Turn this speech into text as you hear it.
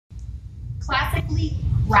Classically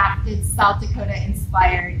crafted, South Dakota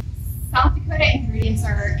inspired. South Dakota ingredients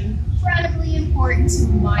are incredibly important to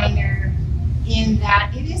Miner in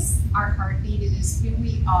that it is our heartbeat, it is who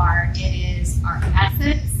we are, it is our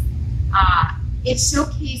essence. It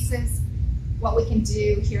showcases what we can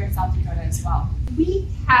do here in South Dakota as well. We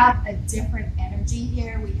have a different energy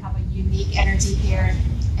here, we have a unique energy here,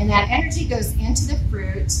 and that energy goes into the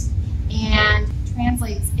fruit and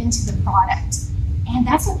translates into the product. And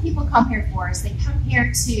that's what people come here for, is they come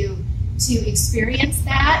here to experience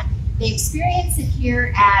that. They experience it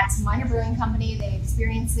here at Miner Brewing Company, they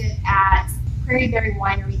experience it at Prairie Berry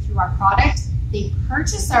Winery through our product. They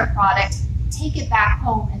purchase our product, take it back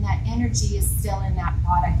home, and that energy is still in that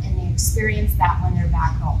product, and they experience that when they're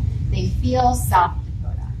back home. They feel South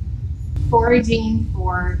Dakota. Foraging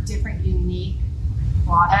for different unique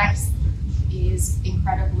products is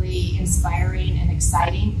incredibly inspiring and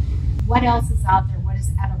exciting. What else is out there? What is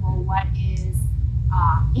edible? What is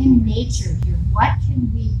in nature here? What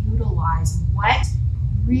can we utilize? What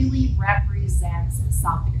really represents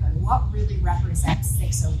South Dakota? What really represents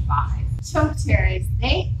 605? Chokecherries,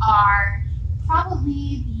 they are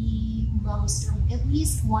probably the most, or at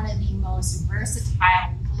least one of the most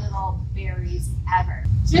versatile little berries ever.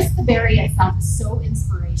 Just the berry itself is so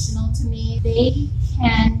inspirational to me. They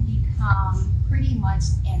can become pretty much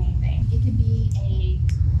anything. It could be a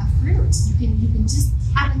fruit. You can just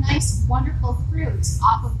have a nice, wonderful fruit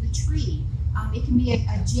off of the tree. It can be a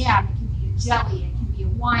jam, it can be a jelly, it can be a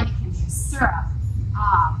wine, it can be a syrup.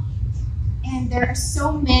 And there are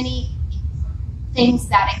so many things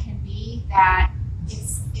that it can be, that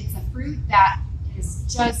it's a fruit that is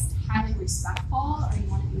just highly respectful, or you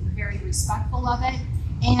want to be very respectful of it.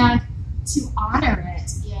 And to honor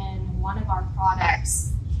it in one of our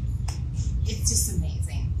products, it's just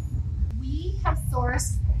amazing. We have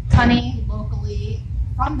sourced honey locally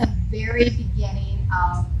from the very beginning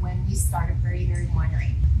of when we started Prairie Berry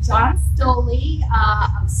Winery. John Stoley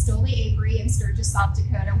of Stoley Apiary in Sturgis, South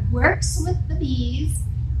Dakota, works with the bees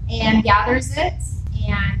and gathers it,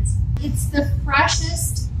 and it's the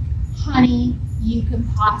freshest honey you can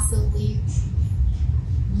possibly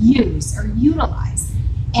use or utilize.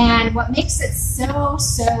 And what makes it so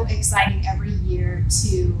exciting every year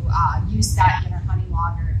to use that in our honey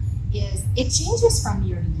lager is it changes from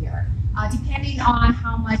year to year, depending on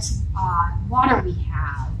how much water we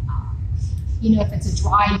have. You know, if it's a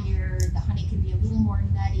dry year, the honey can be a little more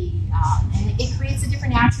nutty, and it creates a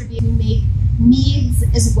different attribute. We make meads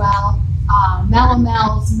as well,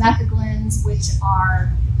 melomels, metheglins, which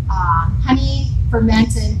are honey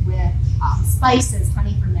fermented with spices,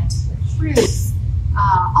 honey fermented with fruits,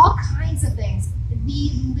 all kinds of things.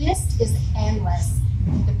 The list is endless.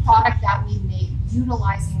 The product that we make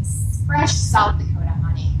utilizing fresh South Dakota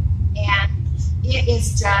honey, and it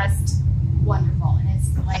is just wonderful, and it's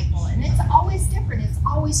delightful, and it's always different, it's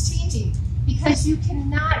always changing, because you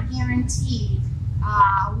cannot guarantee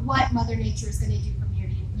what Mother Nature is going to do from year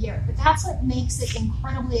to year. But that's what makes it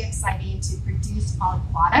incredibly exciting to produce our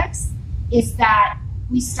products, is that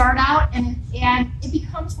we start out and it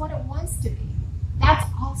becomes what it wants to be. That's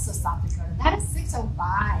also South Dakota. That is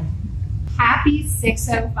 605. Happy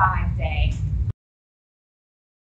 605 Day.